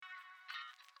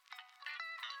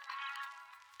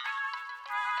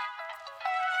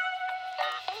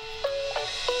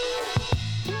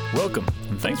Welcome,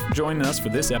 and thanks for joining us for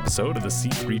this episode of the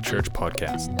C3 Church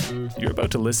Podcast. You're about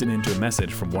to listen into a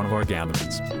message from one of our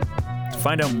gatherings. To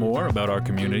find out more about our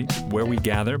community, where we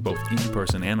gather both in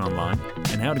person and online,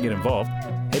 and how to get involved,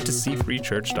 head to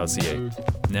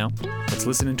c3church.ca. Now, let's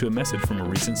listen into a message from a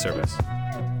recent service.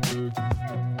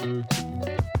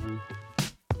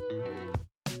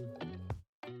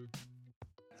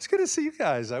 It's good to see you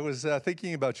guys. I was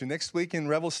thinking about you. Next week in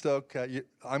Revelstoke,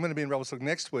 I'm going to be in Revelstoke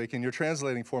next week, and you're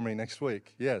translating for me next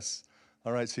week. Yes.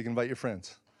 All right, so you can invite your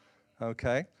friends.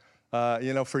 Okay.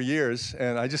 For years,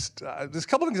 and there's a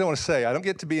couple of things I want to say. I don't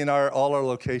get to be in all our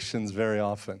locations very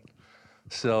often.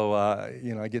 So,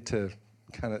 I get to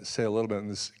kind of say a little bit. And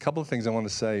there's a couple of things I want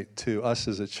to say to us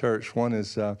as a church. One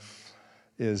is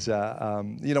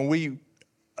when we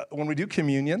do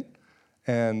communion,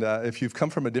 and if you've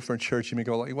come from a different church, you may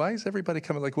go like, why is everybody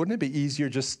coming? Like, wouldn't it be easier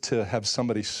just to have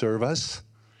somebody serve us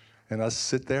and us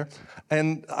sit there?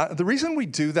 And the reason we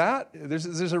do that,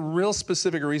 there's a real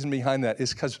specific reason behind that,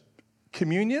 is because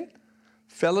communion,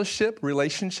 fellowship,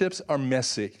 relationships are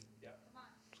messy.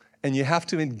 And you have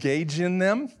to engage in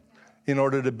them in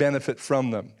order to benefit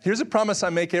from them. Here's a promise I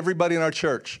make everybody in our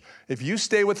church. If you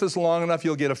stay with us long enough,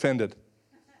 you'll get offended.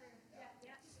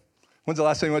 When's the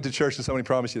last time you went to church and somebody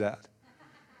promised you that?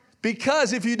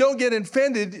 Because if you don't get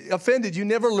offended, you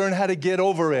never learn how to get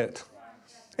over it.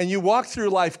 And you walk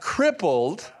through life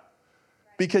crippled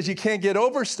because you can't get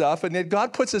over stuff. And then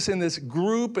God puts us in this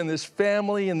group and this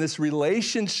family and this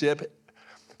relationship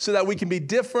so that we can be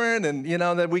different and,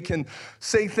 that we can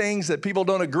say things that people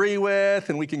don't agree with,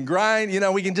 and we can grind,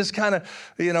 we can just kind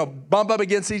of, bump up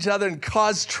against each other and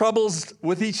cause troubles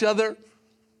with each other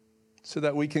so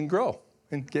that we can grow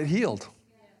and get healed.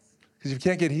 Because if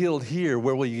you can't get healed here,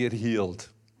 where will you get healed?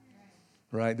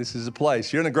 Right? This is a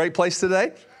place. You're in a great place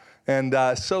today, and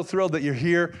so thrilled that you're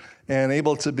here and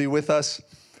able to be with us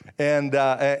and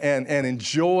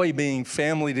enjoy being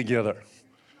family together.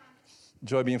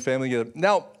 Enjoy being family together.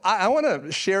 Now, I want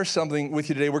to share something with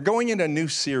you today. We're going into a new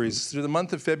series. Through the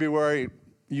month of February,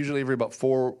 usually every about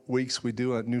 4 weeks, we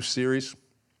do a new series.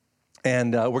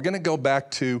 And we're going to go back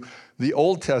to the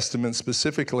Old Testament,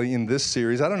 specifically in this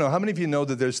series. I don't know, how many of you know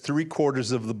that there's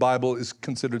 3/4 of the Bible is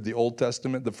considered the Old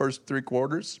Testament, the first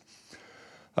 3/4?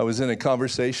 I was in a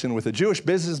conversation with a Jewish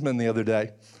businessman the other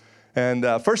day. And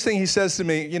first thing he says to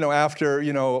me, after,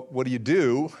 what do you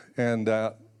do? And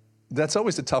that's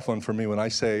always a tough one for me when I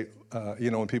say,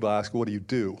 when people ask, what do you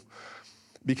do?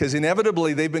 Because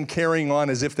inevitably they've been carrying on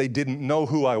as if they didn't know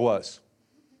who I was.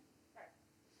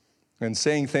 And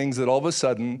saying things that all of a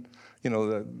sudden,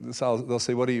 they'll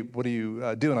say, what do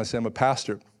you do? And I say, I'm a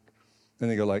pastor.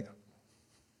 And they go like,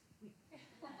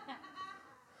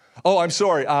 oh, I'm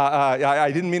sorry.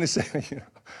 I didn't mean to say,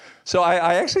 So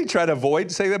I actually try to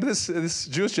avoid saying that, but this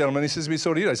Jewish gentleman, he says to me,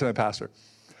 so do you? I said, I'm a pastor.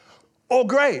 Oh,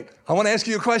 great. I want to ask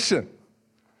you a question.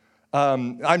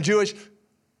 I'm Jewish.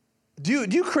 Do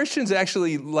you Christians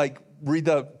actually read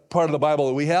the part of the Bible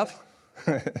that we have?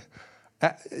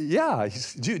 Yeah.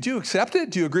 Do you accept it?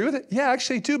 Do you agree with it? Yeah,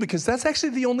 actually I do, because that's actually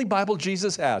the only Bible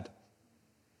Jesus had.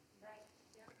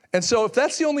 And so if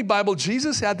that's the only Bible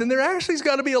Jesus had, then there actually has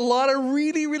got to be a lot of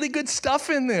really, really good stuff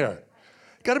in there.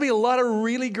 Got to be a lot of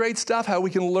really great stuff, how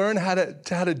we can learn how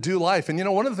to do life.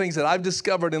 And one of the things that I've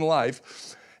discovered in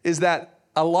life is that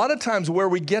a lot of times where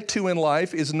we get to in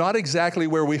life is not exactly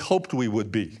where we hoped we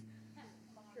would be.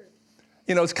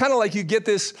 It's kind of like you get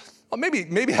this. Well,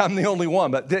 maybe I'm the only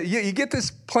one, but you get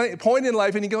this point in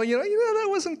life and you go, that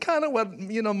wasn't kind of what,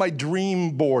 my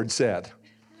dream board said.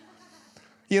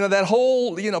 That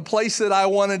whole, place that I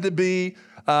wanted to be,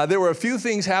 there were a few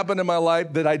things happened in my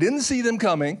life that I didn't see them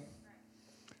coming,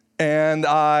 and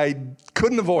I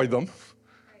couldn't avoid them.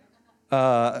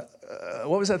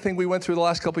 What was that thing we went through the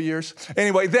last couple of years?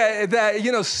 Anyway,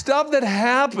 that stuff that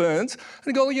happens,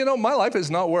 and go, my life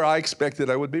is not where I expected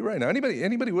I would be right now.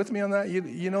 Anybody with me on that?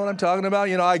 You know what I'm talking about?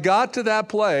 I got to that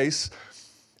place,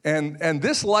 and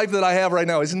this life that I have right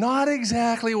now is not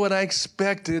exactly what I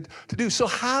expected to do. So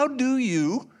what do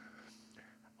you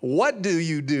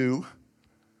do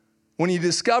when you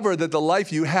discover that the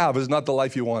life you have is not the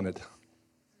life you wanted?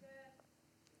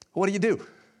 What do you do?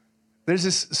 There's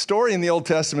this story in the Old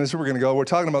Testament. This is where we're going to go. We're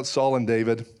talking about Saul and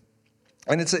David.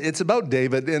 And it's about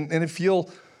David. And if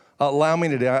you'll allow me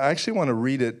today, I actually want to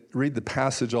read the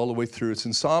passage all the way through. It's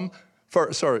in 1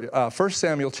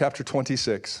 Samuel chapter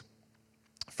 26.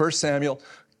 1 Samuel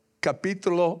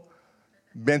capítulo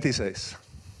 26.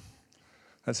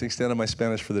 That's the extent of my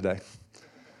Spanish for the day.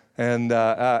 And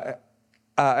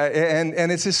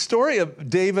And it's a story of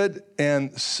David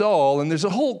and Saul, and there's a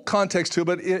whole context to it,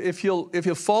 but if you'll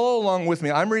follow along with me,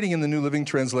 I'm reading in the New Living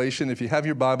Translation. If you have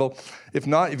your Bible, if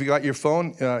not, if you got your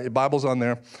phone, your Bible's on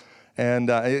there, and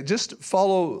just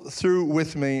follow through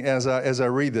with me as I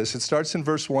read this. It starts in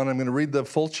verse 1. I'm going to read the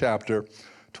full chapter,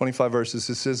 25 verses.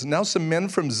 It says, "Now some men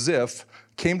from Ziph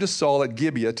came to Saul at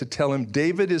Gibeah to tell him,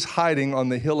 'David is hiding on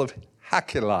the hill of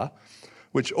Hachilah,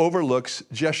 which overlooks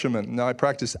Jeshimon.'" Now, I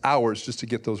practiced hours just to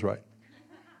get those right.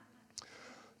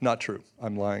 Not true.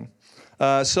 I'm lying.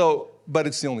 But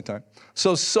it's the only time.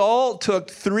 "So Saul took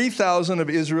 3,000 of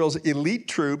Israel's elite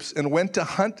troops and went to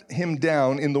hunt him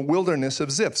down in the wilderness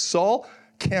of Ziph. Saul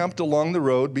camped along the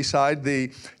road beside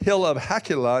the hill of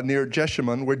Hachilah near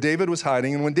Jeshimon, where David was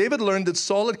hiding. And when David learned that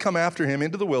Saul had come after him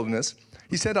into the wilderness,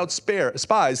 he sent out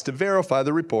spies to verify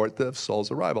the report of Saul's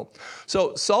arrival."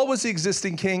 So Saul was the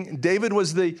existing king. David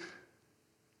was the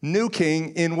new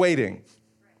king in waiting.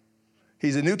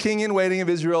 He's a new king in waiting of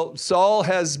Israel. Saul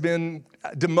has been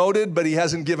demoted, but he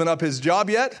hasn't given up his job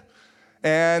yet.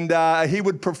 And he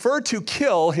would prefer to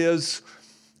kill his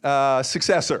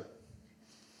successor.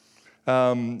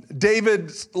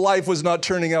 David's life was not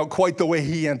turning out quite the way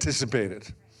he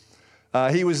anticipated.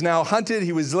 He was now hunted.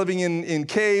 He was living in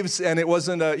caves, and it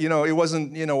wasn't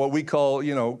what we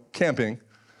call camping.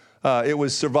 It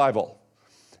was survival.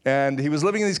 And he was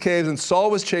living in these caves, and Saul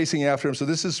was chasing after him. So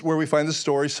this is where we find the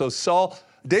story. So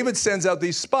David sends out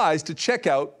these spies to check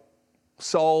out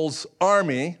Saul's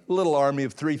army, little army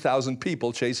of 3,000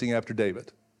 people chasing after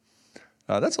David.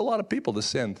 That's a lot of people to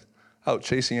send out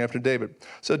chasing after David.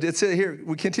 So it's here,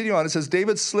 we continue on. It says,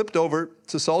 "David slipped over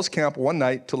to Saul's camp one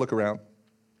night to look around.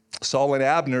 Saul and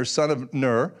Abner, son of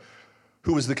Ner,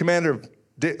 who was the commander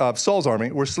of Saul's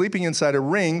army, were sleeping inside a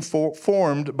ring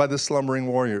formed by the slumbering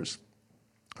warriors.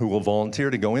 'Who will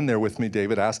volunteer to go in there with me?'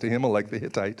 David asked Ahimelech the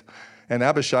Hittite, and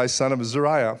Abishai, son of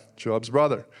Zeruiah, Joab's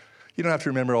brother." You don't have to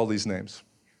remember all these names.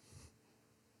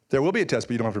 There will be a test,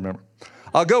 but you don't have to remember.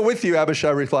 "I'll go with you,"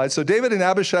 Abishai replied. So David and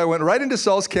Abishai went right into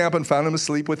Saul's camp and found him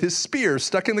asleep with his spear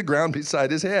stuck in the ground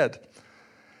beside his head.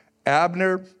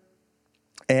 Abner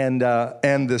and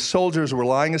the soldiers were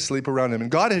lying asleep around him.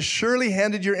 "And God has surely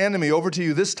handed your enemy over to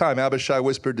you this time," Abishai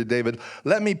whispered to David.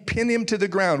 "Let me pin him to the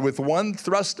ground with one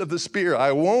thrust of the spear.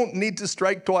 I won't need to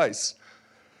strike twice."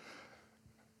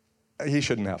 He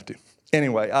shouldn't have to.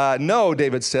 Anyway, "No,"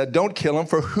 David said, "don't kill him,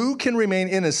 for who can remain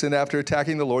innocent after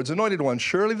attacking the Lord's anointed one?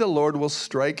 Surely the Lord will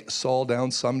strike Saul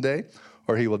down someday,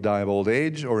 or he will die of old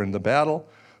age or in the battle.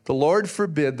 The Lord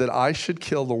forbid that I should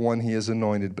kill the one he has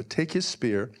anointed, but take his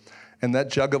spear and that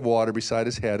jug of water beside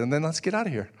his head, and then let's get out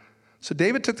of here." So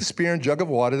David took the spear and jug of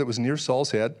water that was near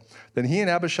Saul's head. Then he and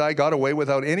Abishai got away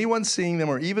without anyone seeing them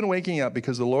or even waking up,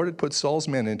 because the Lord had put Saul's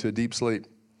men into a deep sleep.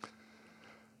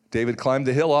 David climbed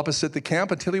the hill opposite the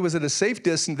camp until he was at a safe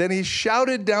distance. Then he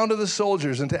shouted down to the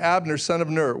soldiers and to Abner, son of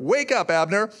Ner, "Wake up,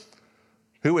 Abner."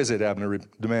 "Who is it?" Abner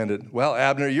demanded. "Well,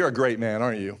 Abner, you're a great man,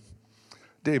 aren't you?"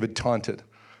 David taunted.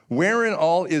 "Where in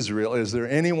all Israel is there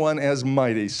anyone as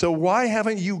mighty? So why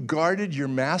haven't you guarded your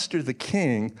master the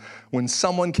king when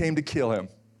someone came to kill him?"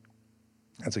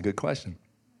 That's a good question.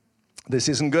 "This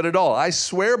isn't good at all. I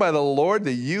swear by the Lord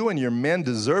that you and your men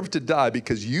deserve to die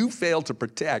because you failed to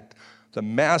protect the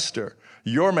master,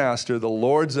 your master, the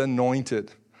Lord's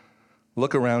anointed.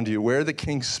 Look around you. Where are the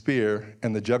king's spear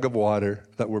and the jug of water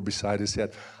that were beside his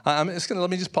head?" Let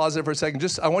me just pause there for a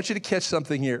second. I want you to catch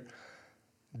something here.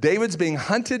 David's being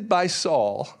hunted by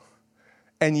Saul,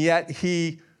 and yet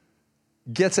he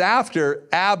gets after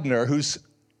Abner, who's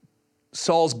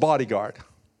Saul's bodyguard.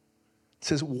 It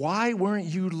says, "Why weren't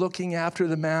you looking after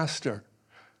the master,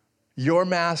 your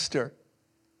master?"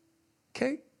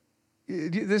 Okay?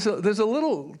 There's a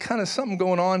little kind of something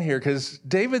going on here, because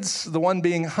David's the one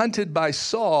being hunted by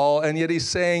Saul, and yet he's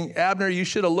saying, "Abner, you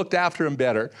should have looked after him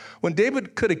better," when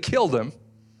David could have killed him,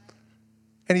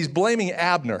 and he's blaming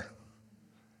Abner.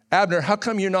 "Abner, how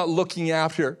come you're not looking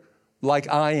after like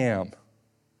I am?"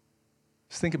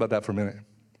 Just think about that for a minute.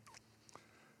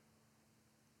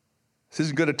 "This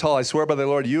isn't good at all. I swear by the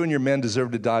Lord, you and your men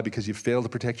deserve to die because you failed to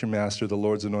protect your master, the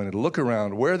Lord's anointed. Look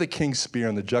around. Where are the king's spear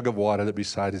and the jug of water that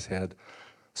beside his head?"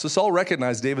 So Saul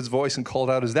recognized David's voice and called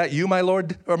out, "Is that you, my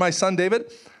lord, or my son David?"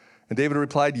 And David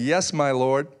replied, "Yes, my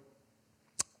lord."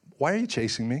 "Why are you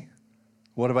chasing me?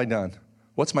 What have I done?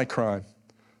 What's my crime?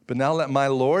 But now let my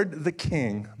lord the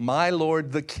king,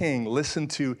 listen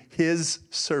to his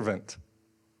servant."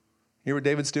 You hear what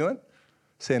David's doing?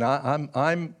 Saying,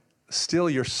 I'm still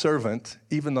your servant,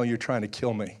 even though you're trying to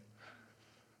kill me.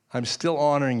 I'm still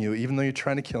honoring you, even though you're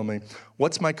trying to kill me.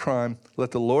 What's my crime?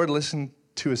 Let the Lord listen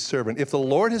to his servant. If the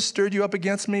Lord has stirred you up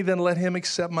against me, then let him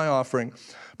accept my offering.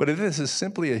 But if this is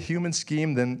simply a human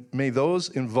scheme, then may those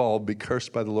involved be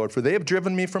cursed by the Lord. For they have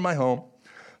driven me from my home,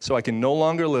 so I can no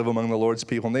longer live among the Lord's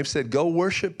people. And they've said, go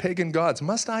worship pagan gods.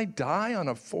 Must I die on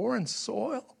a foreign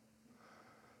soil,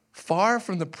 far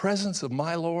from the presence of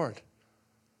my Lord?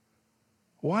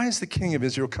 Why has the king of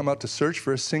Israel come out to search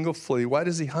for a single flea? Why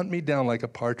does he hunt me down like a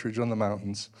partridge on the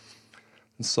mountains?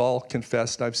 And Saul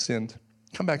confessed, I've sinned.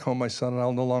 Come back home, my son, and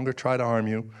I'll no longer try to harm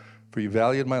you, for you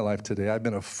valued my life today. I've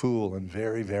been a fool and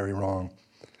very, very wrong.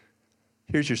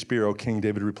 Here's your spear, O king,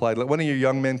 David replied. Let one of your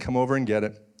young men come over and get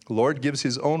it. The Lord gives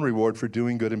his own reward for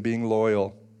doing good and being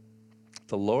loyal.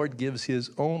 The Lord gives his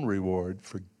own reward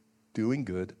for doing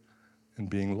good and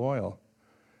being loyal.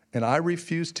 And I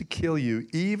refuse to kill you,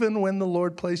 even when the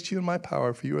Lord placed you in my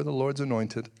power, for you are the Lord's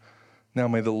anointed. Now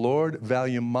may the Lord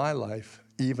value my life,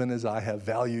 even as I have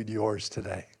valued yours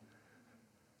today.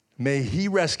 May he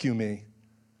rescue me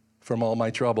from all my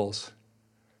troubles.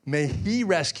 May he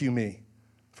rescue me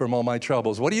from all my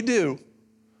troubles. What do you do?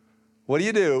 What do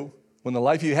you do when the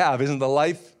life you have isn't the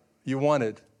life you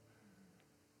wanted?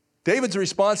 David's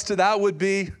response to that would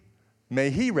be, may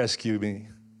he rescue me.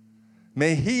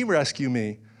 May he rescue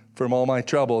me from all my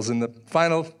troubles. And the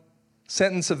final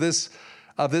sentence of this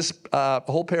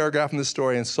whole paragraph in this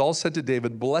story, and Saul said to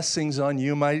David, blessings on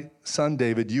you, my son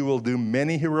David. You will do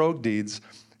many heroic deeds,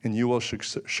 and you will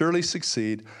surely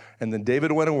succeed. And then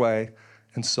David went away,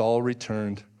 and Saul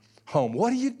returned home.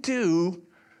 What do you do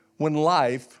when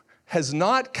life has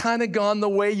not kind of gone the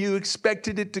way you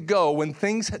expected it to go, when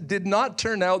things did not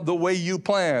turn out the way you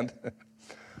planned?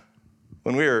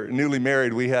 When we were newly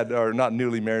married, not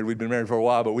newly married, we'd been married for a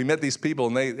while, but we met these people,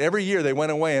 and every year they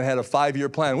went away and had a 5-year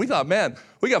plan. We thought, man,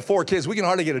 we got 4 kids, we can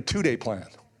hardly get a 2-day plan.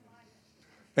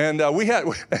 And I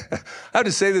have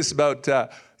to say this about,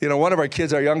 one of our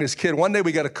kids, our youngest kid. One day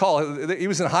we got a call. He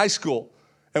was in high school,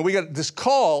 and we got this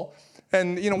call,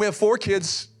 and, we have 4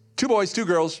 kids, 2 boys, 2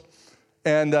 girls,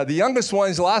 and the youngest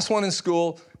one is the last one in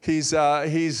school.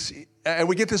 And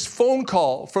we get this phone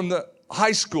call from the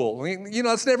high school.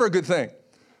 It's never a good thing.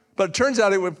 But it turns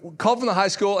out it was called from the high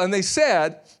school, and they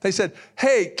said,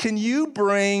 hey, can you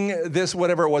bring this,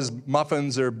 whatever it was,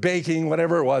 muffins or baking,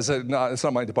 whatever it was. No, it's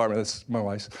not my department, it's my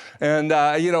wife's. And,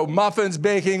 muffins,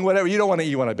 baking, whatever. You don't want to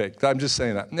eat when I bake. I'm just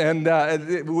saying that.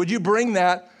 And would you bring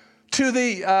that to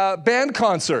the band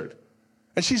concert?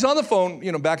 And she's on the phone,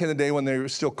 back in the day when there were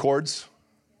still cords.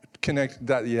 Connect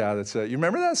that, yeah, that's it. You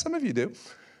remember that? Some of you do.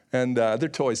 And they're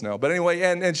toys now. But anyway,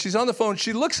 and she's on the phone.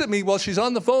 She looks at me while she's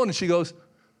on the phone, and she goes,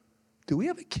 do we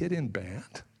have a kid in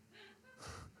band?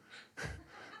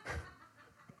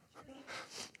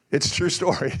 It's a true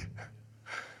story.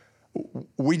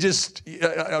 We just,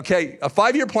 a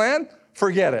 5-year plan?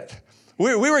 Forget it.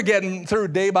 We were getting through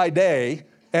day by day,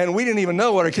 and we didn't even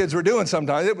know what our kids were doing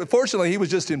sometimes. Fortunately, he was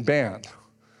just in band.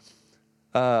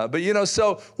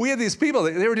 So we had these people,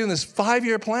 they were doing this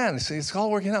 5-year plan. It's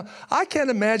all working out. I can't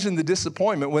imagine the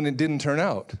disappointment when it didn't turn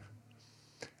out.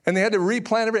 And they had to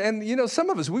replan everything. And, some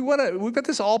of us, we've got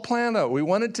this all planned out. We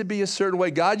want it to be a certain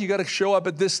way. God, you got to show up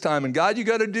at this time. And God, you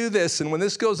got to do this. And when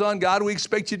this goes on, God, we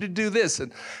expect you to do this.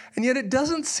 And yet it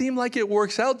doesn't seem like it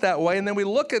works out that way. And then we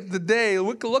look at the day,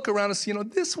 we look around us,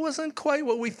 this wasn't quite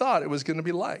what we thought it was going to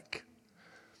be like.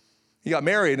 He got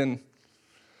married, and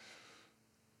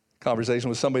conversation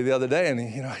with somebody the other day, and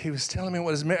he was telling me what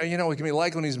his marriage, it can be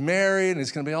like when he's married, and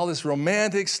it's going to be all this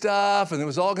romantic stuff, and it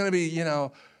was all going to be,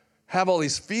 have all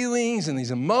these feelings and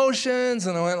these emotions,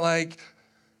 and I went like,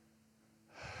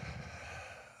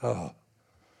 oh.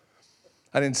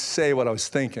 I didn't say what I was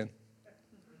thinking.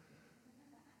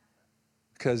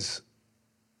 Because,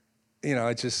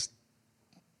 husbands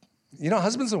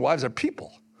and wives are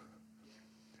people.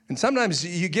 And sometimes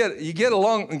you get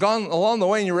along the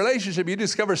way in your relationship, you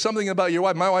discover something about your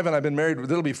wife. My wife and I have been married,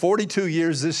 it'll be 42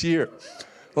 years this year.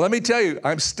 Well, let me tell you,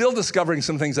 I'm still discovering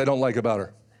some things I don't like about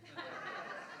her.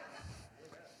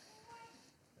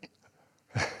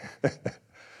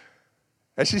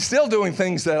 And she's still doing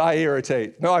things that I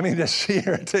irritate. No, I mean that she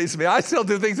irritates me. I still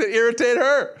do things that irritate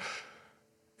her.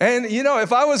 And,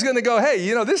 if I was going to go, hey,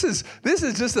 this is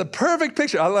just the perfect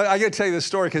picture. I got to tell you this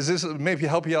story because this will maybe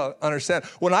help you understand.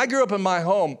 When I grew up in my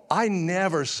home, I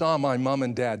never saw my mom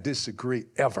and dad disagree,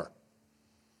 ever.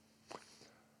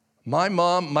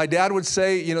 My dad would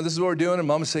say, this is what we're doing, and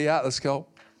mom would say, yeah, let's go.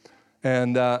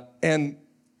 And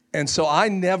so I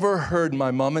never heard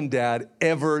my mom and dad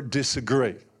ever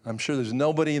disagree. I'm sure there's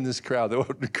nobody in this crowd that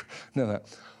would know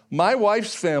that. My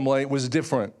wife's family was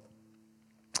different.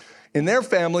 In their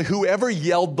family, whoever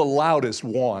yelled the loudest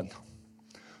won.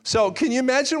 So can you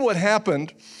imagine what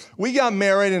happened? We got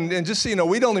married, and just so you know,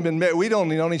 we'd only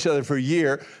known each other for a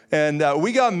year, and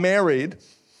we got married,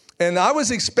 and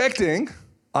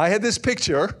I had this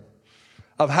picture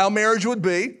of how marriage would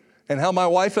be and how my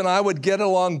wife and I would get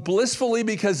along blissfully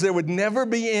because there would never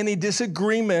be any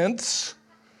disagreements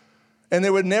and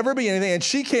there would never be anything. And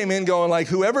she came in going like,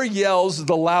 whoever yells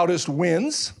the loudest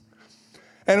wins.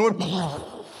 And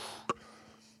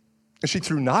she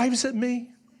threw knives at me.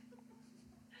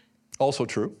 Also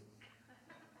true.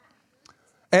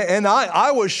 And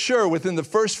I was sure within the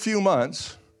first few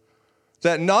months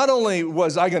that not only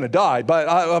was I going to die,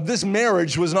 but this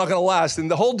marriage was not going to last. And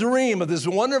the whole dream of this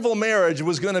wonderful marriage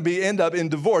was going to end up in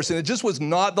divorce. And it just was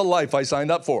not the life I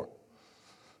signed up for.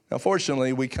 Now,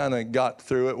 fortunately, we kind of got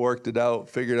through it, worked it out,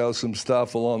 figured out some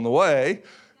stuff along the way,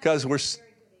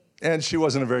 and she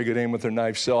wasn't a very good aim with her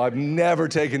knife, so I've never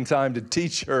taken time to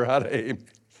teach her how to aim.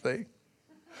 See?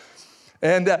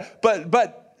 And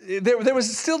but there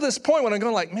was still this point when I'm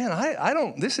going like,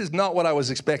 man, this is not what I was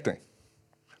expecting.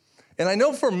 And I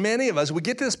know for many of us, we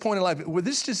get to this point in life where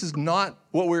this just is not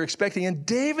what we're expecting. And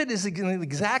David is in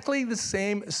exactly the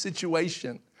same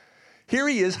situation. Here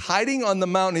he is hiding on the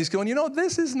mountain. He's going,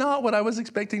 this is not what I was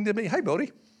expecting to be. Hi,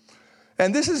 Bodie.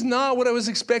 And this is not what I was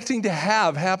expecting to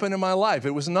have happen in my life.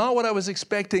 It was not what I was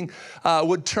expecting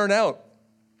would turn out.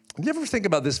 Do you ever think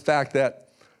about this fact that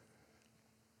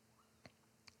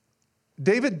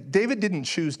David didn't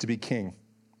choose to be king?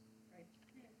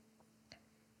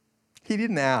 He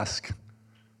didn't ask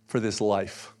for this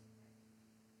life.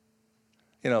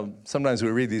 Sometimes we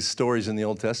read these stories in the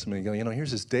Old Testament and go,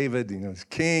 here's this David, he's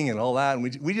king and all that,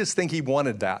 and we just think he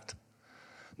wanted that.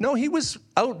 No, he was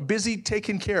out busy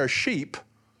taking care of sheep,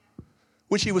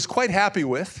 which he was quite happy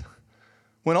with,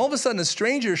 when all of a sudden a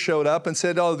stranger showed up and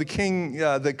said,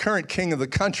 the current king of the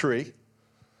country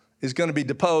is going to be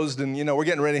deposed, and, we're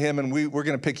getting rid of him, and we're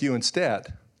going to pick you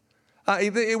instead.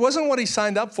 It wasn't what he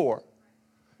signed up for.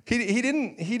 He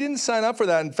didn't sign up for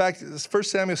that. In fact, 1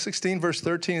 Samuel 16, verse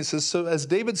 13, it says, so as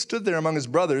David stood there among his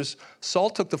brothers,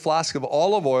 Saul took the flask of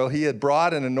olive oil he had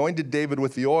brought and anointed David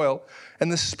with the oil.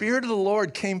 And the Spirit of the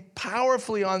Lord came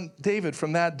powerfully on David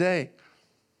from that day.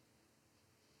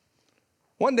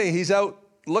 One day he's out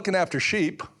looking after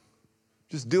sheep,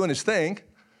 just doing his thing. And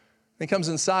he comes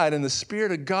inside and the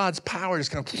Spirit of God's power just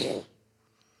kind of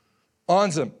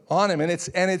on him. And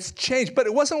it's changed. But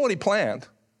it wasn't what he planned.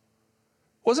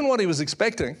 Wasn't what he was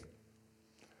expecting.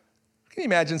 Can you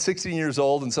imagine 16 years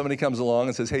old and somebody comes along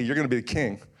and says, hey, you're going to be the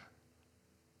king?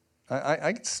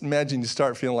 I can imagine you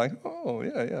start feeling like, oh,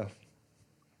 yeah.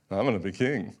 I'm going to be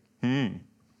king.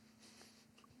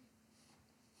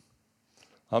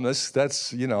 That's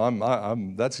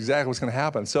exactly what's going to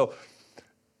happen. So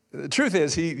the truth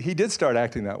is, he did start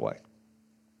acting that way.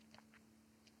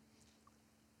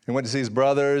 He went to see his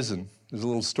brothers, and there's a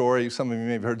little story. Some of you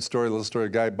may have heard the story, a little story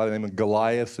of a guy by the name of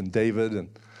Goliath and David, and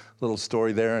a little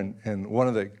story there. And one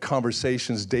of the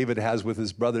conversations David has with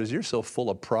his brothers, you're so full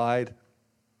of pride.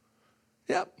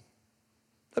 Yep,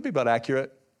 that'd be about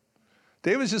accurate.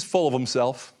 David was just full of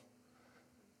himself.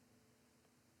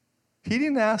 He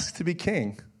didn't ask to be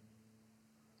king.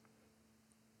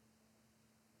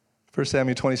 1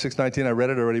 Samuel 26:19, I read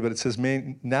it already, but it says,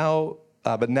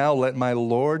 but now let my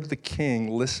Lord the king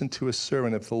listen to his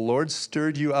servant. If the Lord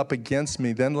stirred you up against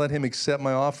me, then let him accept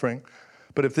my offering.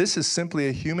 But if this is simply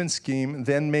a human scheme,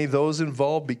 then may those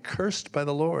involved be cursed by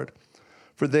the Lord.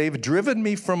 For they've driven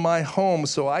me from my home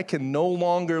so I can no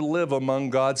longer live among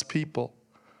God's people.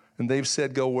 And they've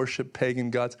said, go worship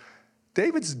pagan gods.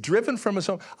 David's driven from his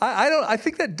home. I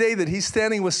think that day that he's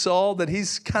standing with Saul, that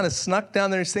he's kind of snuck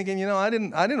down there, he's thinking, I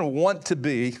didn't want to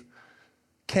be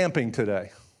camping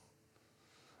today.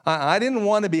 I didn't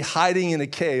want to be hiding in a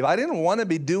cave. I didn't want to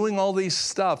be doing all these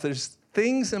stuff. There's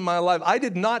things in my life. I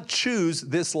did not choose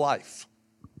this life.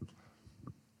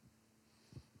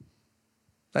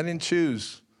 I didn't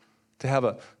choose to have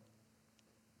a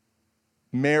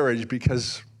marriage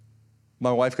because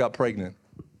my wife got pregnant.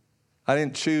 I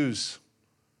didn't choose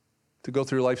to go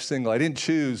through life single. I didn't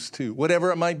choose to,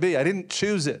 whatever it might be. I didn't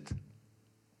choose it.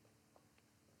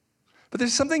 But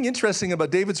there's something interesting about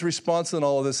David's response in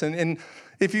all of this. And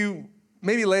if you,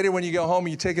 maybe later when you go home,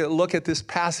 you take a look at this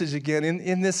passage again.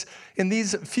 In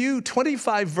these few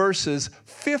 25 verses,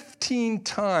 15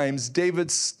 times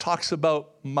David talks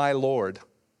about my Lord.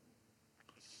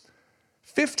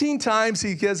 15 times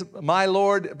he gives my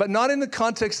Lord, but not in the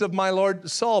context of my Lord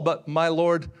Saul, but my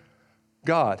Lord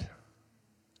God.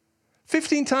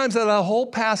 15 times out of the whole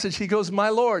passage, he goes, my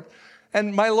Lord.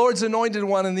 And my Lord's anointed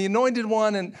one, and the anointed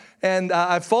one, and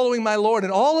I'm following my Lord,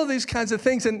 and all of these kinds of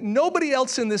things. And nobody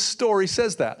else in this story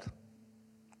says that.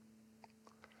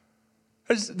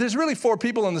 There's really four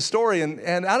people in the story,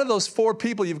 and out of those four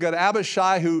people, you've got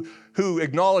Abishai who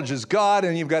acknowledges God,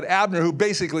 and you've got Abner who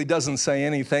basically doesn't say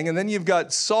anything, and then you've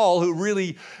got Saul who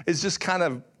really is just kind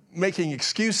of making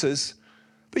excuses.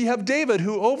 But you have David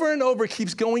who over and over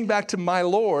keeps going back to my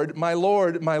Lord, my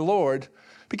Lord, my Lord.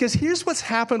 Because here's what's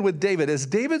happened with David. As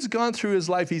David's gone through his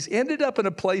life, he's ended up in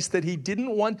a place that he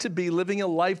didn't want to be, living a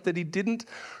life that he didn't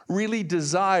really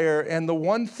desire. And the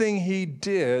one thing he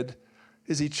did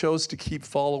is he chose to keep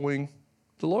following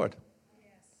the Lord.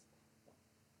 Yes.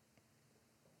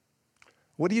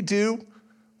 What do you do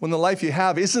when the life you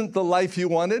have isn't the life you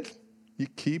wanted? You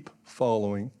keep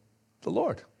following the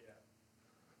Lord.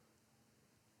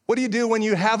 What do you do when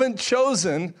you haven't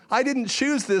chosen? I didn't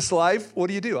choose this life. What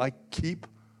do? I keep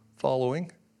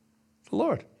following the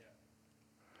Lord.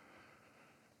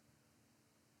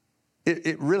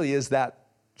 It really is that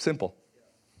simple.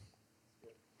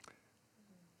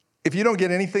 If you don't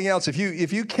get anything else, if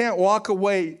you can't walk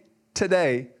away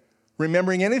today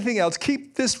remembering anything else,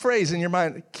 keep this phrase in your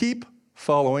mind. Keep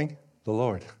following the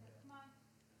Lord.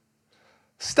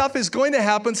 Stuff is going to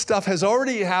happen. Stuff has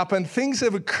already happened. Things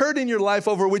have occurred in your life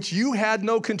over which you had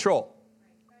no control.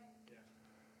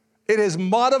 It has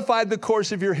modified the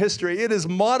course of your history. It has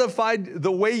modified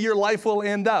the way your life will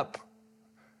end up.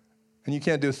 And you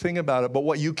can't do a thing about it. But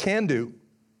what you can do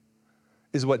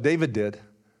is what David did.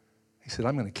 He said,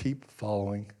 I'm going to keep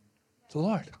following the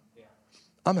Lord.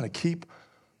 I'm going to keep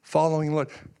following the Lord.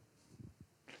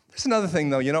 There's another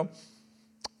thing, though,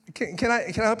 Can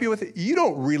I help you with it? You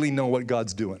don't really know what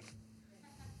God's doing.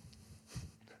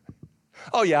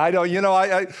 Oh, yeah, I know.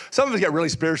 Some of us get really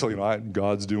spiritual.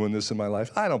 God's doing this in my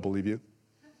life. I don't believe you.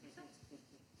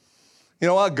 You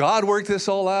know what? God worked this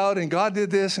all out, and God did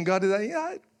this, and God did that.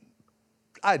 Yeah,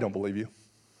 I don't believe you.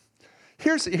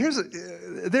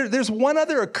 There's one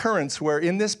other occurrence where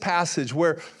in this passage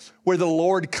where the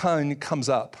Lord comes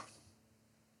up.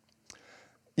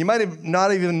 You might have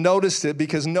not even noticed it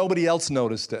because nobody else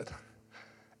noticed it.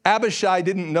 Abishai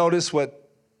didn't notice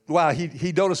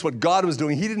he noticed what God was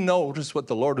doing. He didn't notice what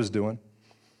the Lord was doing.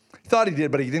 He thought he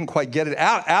did, but he didn't quite get it.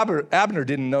 Abner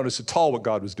didn't notice at all what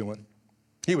God was doing.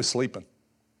 He was sleeping.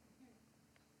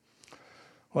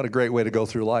 What a great way to go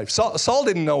through life. Saul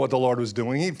didn't know what the Lord was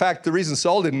doing. In fact, the reason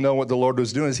Saul didn't know what the Lord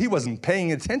was doing is he wasn't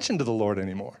paying attention to the Lord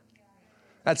anymore.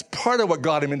 That's part of what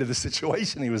got him into the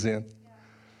situation he was in.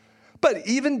 But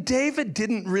even David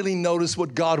didn't really notice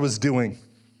what God was doing.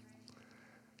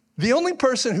 The only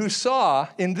person who saw,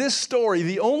 in this story,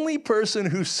 the only person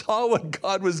who saw what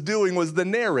God was doing was the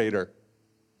narrator.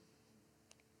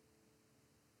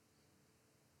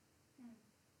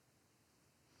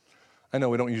 I know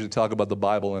we don't usually talk about the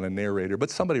Bible and a narrator, but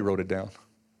somebody wrote it down.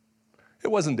 It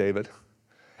wasn't David.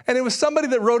 And it was somebody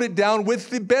that wrote it down with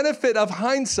the benefit of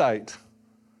hindsight.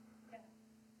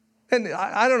 And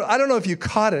I don't know if you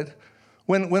caught it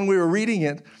when we were reading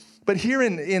it, but here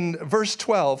in verse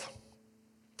 12,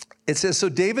 it says, so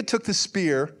David took the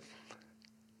spear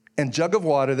and jug of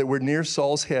water that were near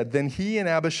Saul's head. Then he and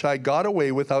Abishai got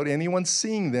away without anyone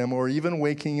seeing them or even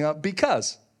waking up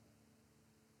because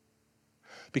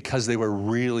they were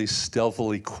really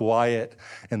stealthily quiet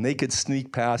and they could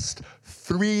sneak past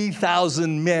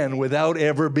 3,000 men without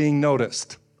ever being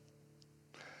noticed,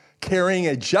 carrying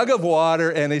a jug of water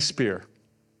and a spear.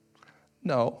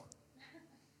 No.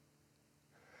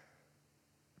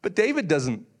 But David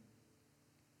doesn't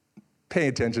pay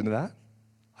attention to that.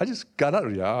 I just got out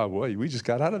of there. Yeah, boy, we just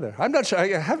got out of there. I'm not sure. I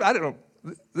don't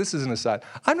know. This is an aside.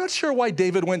 I'm not sure why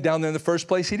David went down there in the first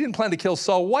place. He didn't plan to kill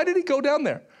Saul. Why did he go down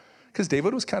there? Because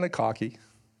David was kind of cocky.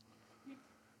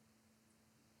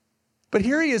 But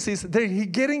here he is. He's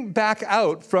getting back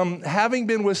out from having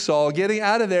been with Saul, getting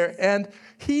out of there, and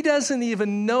he doesn't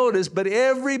even notice, but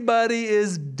everybody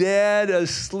is dead,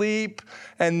 asleep,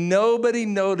 and nobody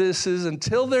notices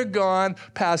until they're gone,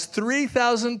 past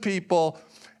 3,000 people,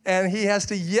 and he has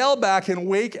to yell back and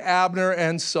wake Abner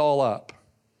and Saul up.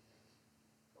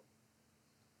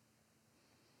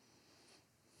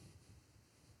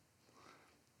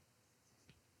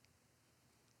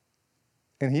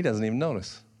 And he doesn't even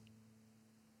notice.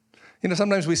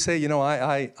 Sometimes we say,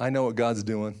 I know what God's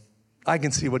doing. I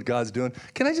can see what God's doing.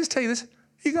 Can I just tell you this?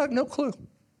 You got no clue.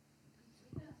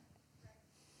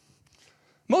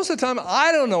 Most of the time,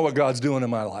 I don't know what God's doing in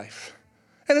my life.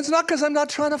 And it's not because I'm not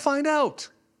trying to find out.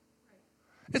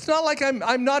 It's not like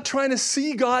I'm not trying to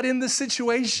see God in the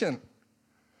situation.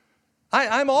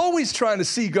 I'm always trying to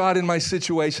see God in my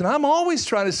situation. I'm always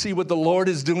trying to see what the Lord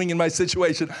is doing in my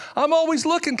situation. I'm always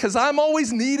looking because I'm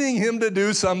always needing him to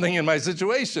do something in my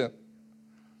situation.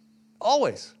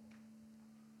 Always.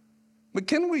 But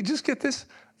can we just get this?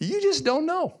 You just don't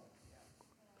know.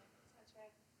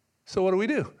 So what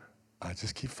do? I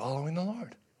just keep following the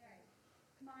Lord.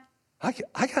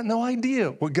 I got no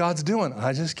idea what God's doing.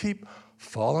 I just keep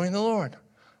following the Lord.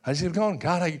 I just keep going,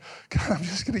 God, I'm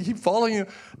just going to keep following you.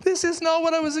 This is not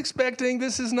what I was expecting.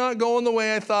 This is not going the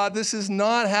way I thought. This is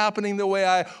not happening the way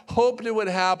I hoped it would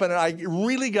happen. I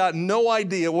really got no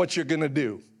idea what you're going to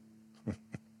do.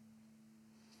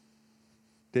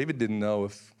 David didn't know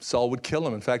if Saul would kill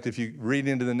him. In fact, if you read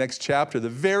into the next chapter, the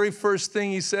very first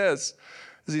thing he says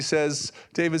is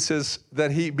David says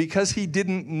that because he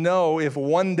didn't know if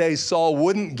one day Saul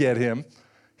wouldn't get him,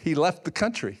 he left the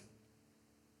country.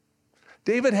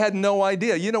 David had no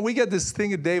idea. You know, we get this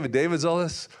thing of David. David's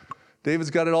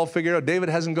got it all figured out. David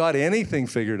hasn't got anything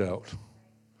figured out.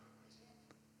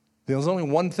 There's only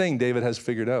one thing David has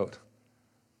figured out.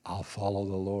 I'll follow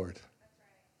the Lord.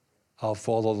 I'll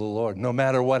follow the Lord. No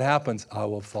matter what happens, I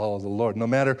will follow the Lord. No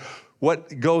matter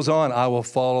what goes on, I will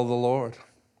follow the Lord.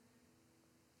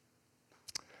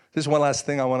 There's one last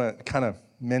thing I want to kind of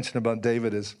mention about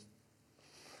David is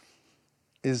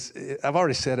I've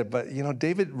already said it, but, you know,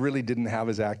 David really didn't have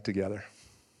his act together.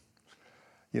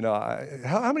 You know,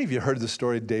 how many of you heard the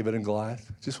story of David and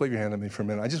Goliath? Just wave your hand at me for a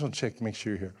minute. I just want to check, make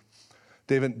sure you're here.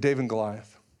 David and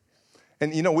Goliath.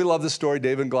 And, you know, we love the story,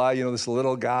 David and Goliath, you know, this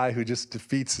little guy who just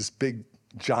defeats this big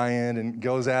giant and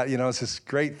goes out, you know, it's this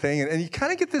great thing. And you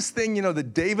kind of get this thing, you know,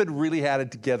 that David really had it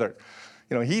together.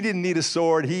 You know, he didn't need a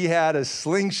sword. He had a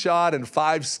slingshot and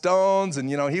 5 stones,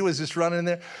 and, you know, he was just running in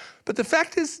there. But the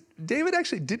fact is, David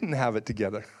actually didn't have it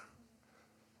together.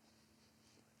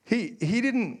 He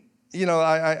didn't, you know,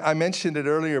 I mentioned it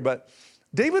earlier, but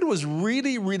David was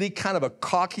really, really kind of a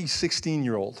cocky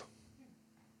 16-year-old.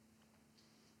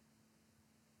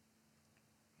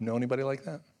 Know anybody like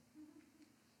that?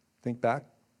 Think back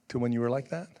to when you were like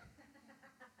that?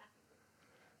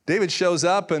 David shows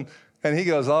up and he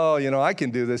goes, oh, you know, I can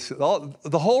do this.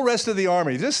 The whole rest of the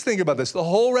army, just think about this. The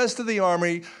whole rest of the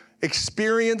army,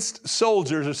 experienced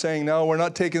soldiers are saying, no, we're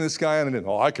not taking this guy on. And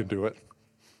oh, I can do it.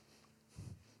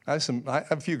 I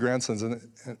have a few grandsons,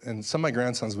 and some of my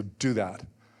grandsons would do that.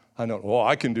 I know, oh,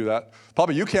 I can do that.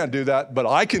 Probably you can't do that, but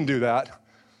I can do that.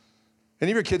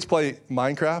 Any of your kids play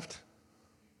Minecraft?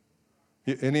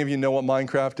 Any of you know what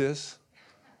Minecraft is?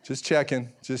 Just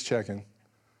checking.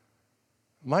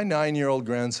 My 9-year-old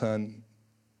grandson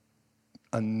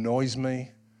annoys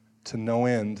me to no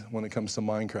end when it comes to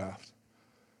Minecraft.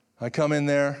 I come in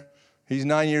there, he's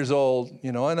 9 years old,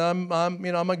 you know, and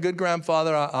I'm a good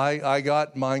grandfather. I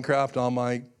got Minecraft on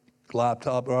my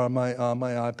laptop or on my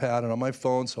iPad and on my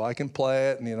phone so I can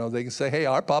play it, and, you know, they can say, hey,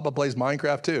 our papa plays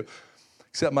Minecraft too.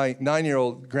 Except my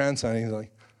 9-year-old grandson, he's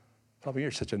like, Papa,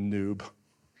 you're such a noob.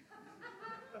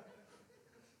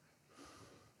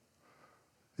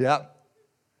 Yeah.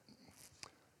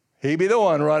 He'd be the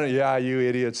one running. Yeah, you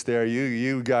idiots there.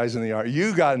 You guys in the army.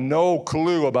 You got no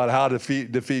clue about how to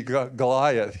defeat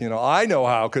Goliath. You know, I know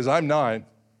how because I'm 9.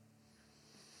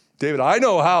 David, I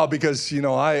know how because, you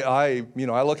know, I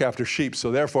look after sheep, so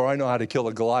therefore I know how to kill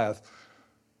a Goliath.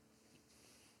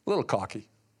 A little cocky.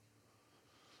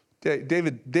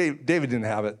 David didn't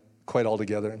have it quite all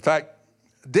together. In fact,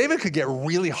 David could get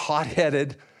really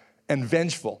hot-headed and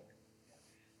vengeful.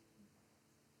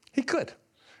 He could.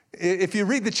 If you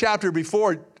read the chapter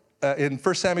before, in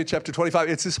 1 Samuel chapter 25,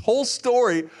 it's this whole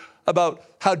story about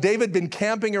how David had been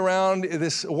camping around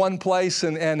this one place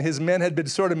and his men had been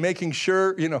sort of making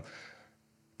sure, you know,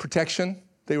 protection.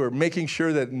 They were making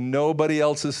sure that nobody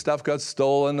else's stuff got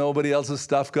stolen, nobody else's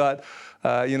stuff got,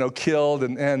 killed.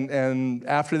 And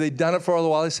after they'd done it for a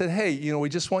while, they said, hey, you know, we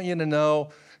just want you to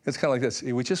know, it's kind of like this.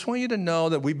 We just want you to know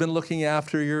that we've been looking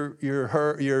after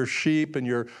your sheep and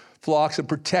your flocks and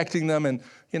protecting them. And,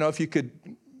 you know, if you could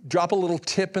drop a little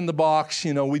tip in the box,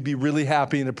 you know, we'd be really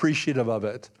happy and appreciative of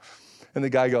it. And the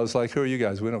guy goes like, who are you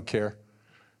guys? We don't care.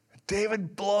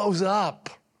 David blows up.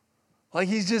 Like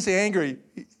he's just angry.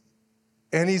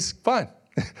 And he's fine.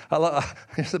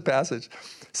 Here's the passage.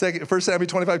 1 Samuel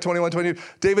 25, 21, 22.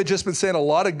 David just been saying a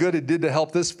lot of good it did to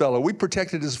help this fellow. We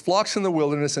protected his flocks in the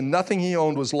wilderness, and nothing he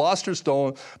owned was lost or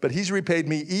stolen, but he's repaid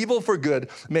me evil for good.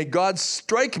 May God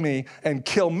strike me and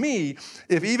kill me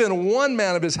if even one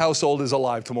man of his household is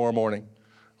alive tomorrow morning.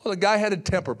 Well, the guy had a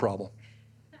temper problem.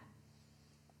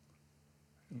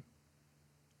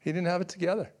 He didn't have it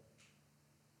together.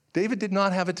 David did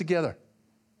not have it together.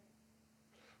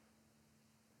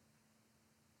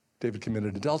 David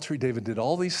committed adultery. David did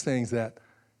all these things that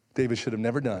David should have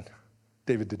never done.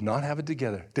 David did not have it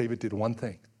together. David did one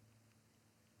thing.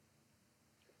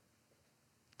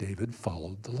 David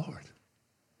followed the Lord.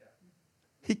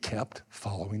 He kept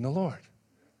following the Lord.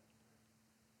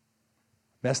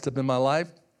 Messed up in my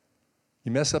life?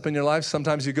 You mess up in your life,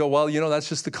 sometimes you go, well, that's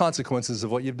just the consequences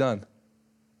of what you've done.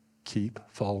 Keep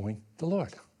following the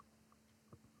Lord.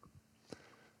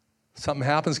 Something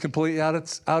happens completely out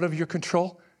of your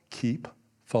control. Keep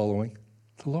following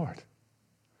the Lord.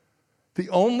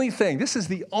 This is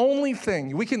the only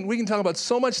thing. We can talk about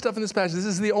so much stuff in this passage. This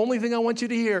is the only thing I want you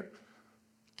to hear.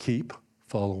 Keep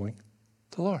following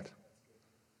the Lord.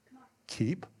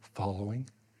 Keep following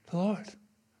the Lord.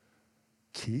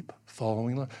 Keep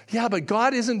following the Lord. Yeah, but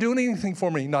God isn't doing anything for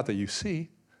me. Not that you see.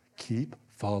 Keep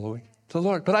following the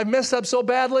Lord. But I messed up so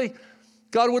badly.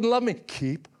 God wouldn't love me.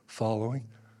 Keep following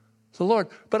the Lord.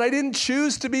 But I didn't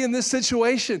choose to be in this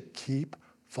situation. Keep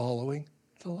following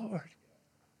the Lord.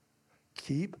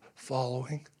 Keep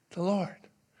following the Lord.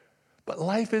 But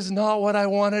life is not what I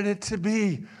wanted it to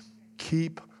be.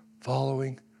 Keep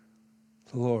following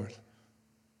the Lord.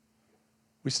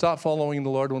 We stop following the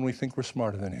Lord when we think we're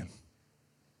smarter than Him.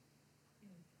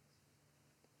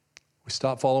 We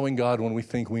stop following God when we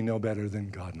think we know better than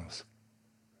God knows.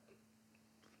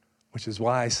 Which is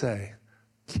why I say,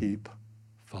 keep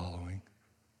following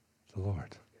the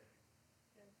Lord.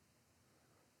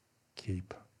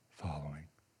 Keep following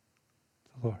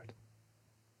the Lord.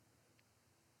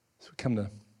 So we come to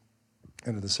the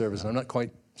end of the service, and I'm not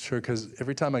quite sure, because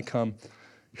every time I come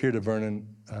here to Vernon,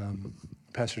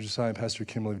 Pastor Josiah and Pastor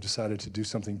Kimberly have decided to do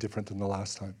something different than the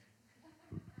last time.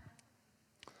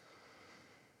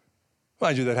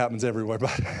 Mind you, that happens everywhere,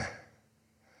 but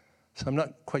so I'm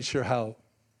not quite sure how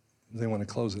they want to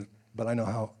close it, but I know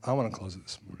how I want to close it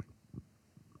this morning.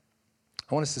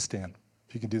 I want us to stand.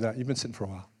 If you can do that. You've been sitting for a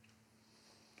while.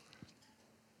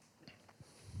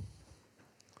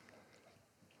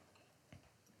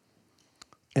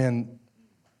 And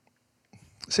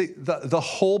see, the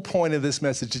whole point of this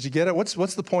message, did you get it? What's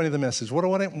the point of the message? What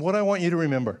do I want you to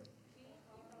remember?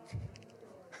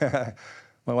 My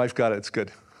wife got it. It's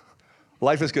good.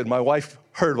 Life is good. My wife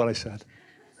heard what I said.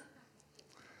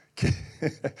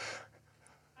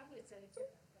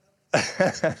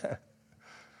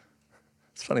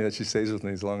 It's funny that she stays with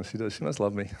me as long as she does. She must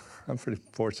love me. I'm pretty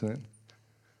fortunate.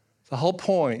 The whole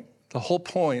point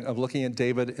of looking at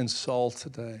David and Saul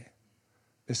today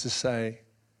is to say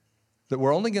that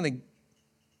we're only going to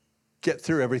get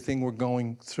through everything we're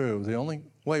going through. The only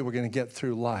way we're going to get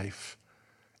through life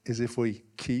is if we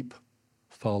keep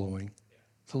following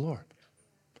the Lord.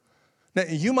 Now,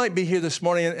 you might be here this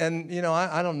morning, and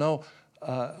I don't know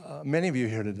many of you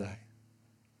here today.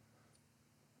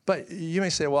 But you may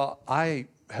say, well, I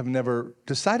have never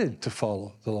decided to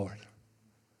follow the Lord.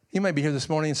 You might be here this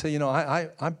morning and say,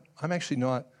 I'm actually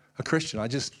not a Christian. I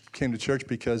just came to church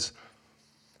because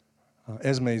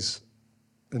Esme's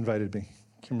invited me,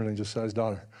 Kimberly, Josiah's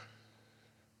daughter.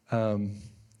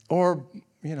 Or,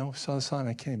 saw the sign,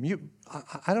 I came.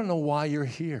 I don't know why you're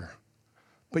here.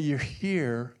 But you're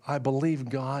here, I believe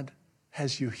God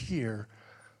has you here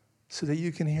so that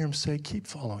you can hear Him say, keep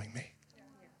following me.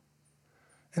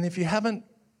 And if you haven't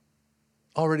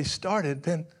already started,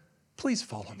 then please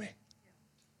follow me.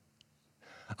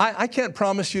 I can't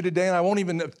promise you today, and I won't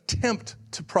even attempt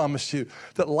to promise you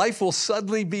that life will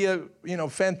suddenly be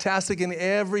fantastic and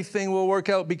everything will work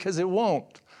out, because it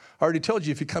won't. I already told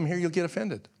you, if you come here, you'll get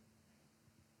offended.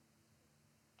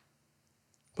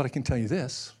 But I can tell you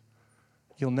this.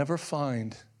 You'll never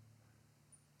find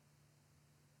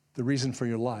the reason for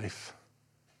your life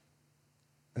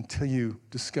until you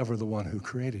discover the one who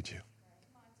created you.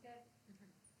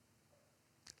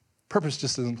 Purpose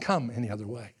just doesn't come any other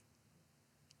way.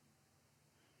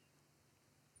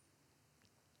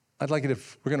 I'd like it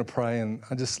if we're going to pray, and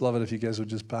I just love it if you guys would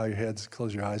just bow your heads,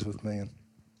 close your eyes with me. And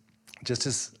just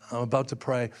as I'm about to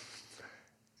pray,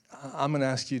 I'm going to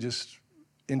ask you just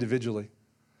individually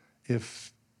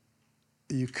if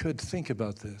you could think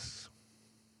about this.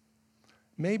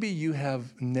 Maybe you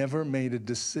have never made a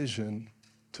decision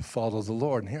to follow the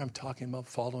Lord. And here I'm talking about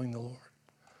following the Lord.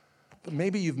 But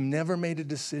maybe you've never made a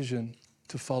decision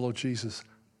to follow Jesus.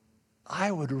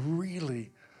 I would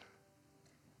really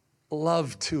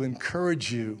love to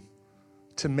encourage you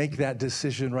to make that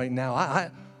decision right now.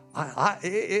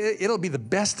 It'll be the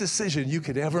best decision you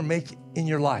could ever make in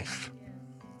your life.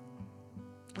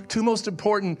 Two most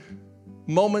important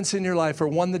moments in your life are,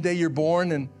 one, the day you're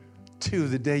born, and two,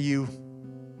 the day you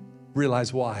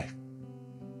realize why.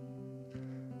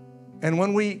 And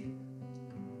when we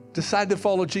decide to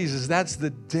follow Jesus, that's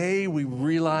the day we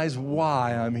realize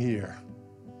why I'm here.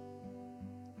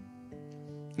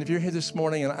 And if you're here this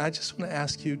morning, and I just want to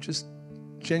ask you, just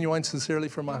genuine, sincerely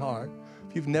from my heart,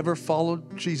 if you've never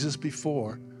followed Jesus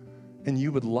before, and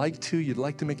you would like to, you'd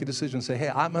like to make a decision and say, hey,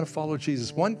 I'm going to follow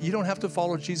Jesus. One, you don't have to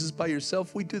follow Jesus by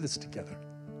yourself. We do this together.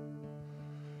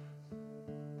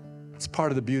 It's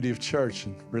part of the beauty of church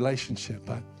and relationship.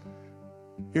 But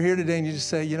you're here today and you just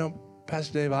say, you know,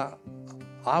 Pastor Dave, I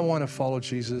want to follow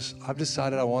Jesus. I've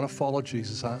decided I want to follow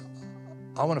Jesus. I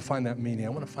want to find that meaning. I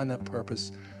want to find that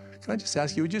purpose. Can I just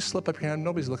ask you, would you slip up your hand?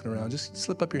 Nobody's looking around. Just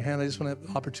slip up your hand. I just want to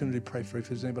have the opportunity to pray for you if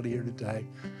there's anybody here today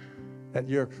that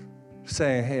you're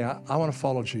saying, hey, I want to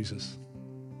follow Jesus.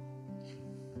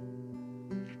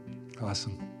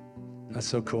 Awesome. That's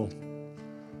so cool.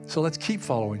 So let's keep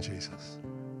following Jesus.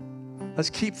 Let's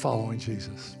keep following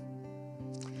Jesus.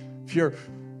 If you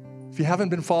haven't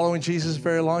been following Jesus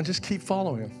very long, just keep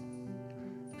following him.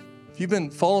 If you've been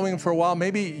following him for a while,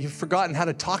 maybe you've forgotten how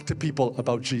to talk to people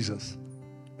about Jesus.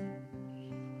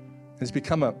 It's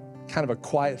become a kind of a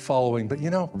quiet following, but you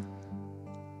know,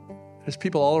 there's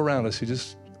people all around us who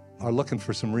just are looking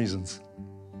for some reasons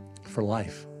for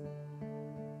life.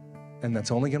 And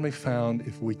that's only going to be found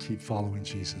if we keep following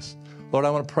Jesus. Lord, I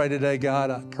want to pray today,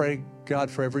 God. I pray, God,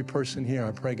 for every person here.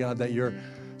 I pray, God, that your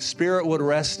Spirit would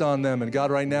rest on them. And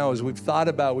God, right now, as we've thought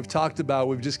about, we've talked about,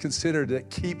 we've just considered that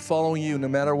keep following you no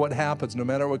matter what happens, no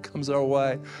matter what comes our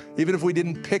way. Even if we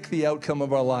didn't pick the outcome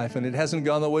of our life and it hasn't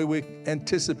gone the way we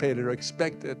anticipated or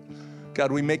expected,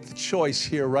 God, we make the choice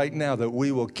here right now that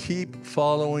we will keep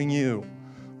following you.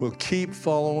 We'll keep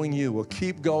following you. We'll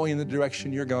keep going in the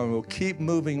direction you're going. We'll keep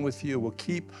moving with you. We'll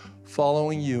keep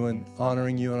following you and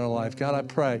honoring you in our life. God, I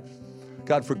pray,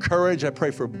 God, for courage. I pray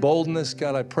for boldness.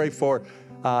 God, I pray for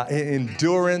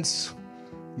endurance.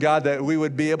 God, that we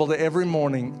would be able to every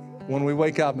morning when we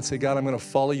wake up and say, God, I'm going to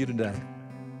follow you today.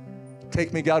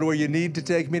 Take me, God, where you need to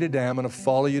take me today. I'm going to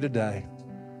follow you today.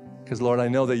 Because, Lord, I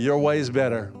know that your way is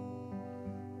better.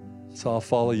 So I'll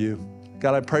follow you.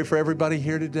 God, I pray for everybody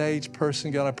here today, each person.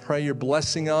 God, I pray your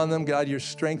blessing on them. God, your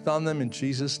strength on them in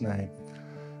Jesus' name.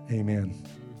 Amen.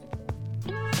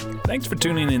 Thanks for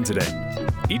tuning in today.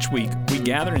 Each week, we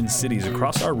gather in cities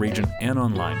across our region and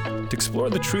online to explore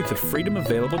the truth of freedom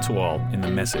available to all in the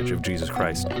message of Jesus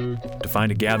Christ. To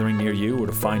find a gathering near you or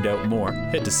to find out more,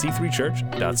 head to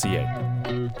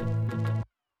c3church.ca.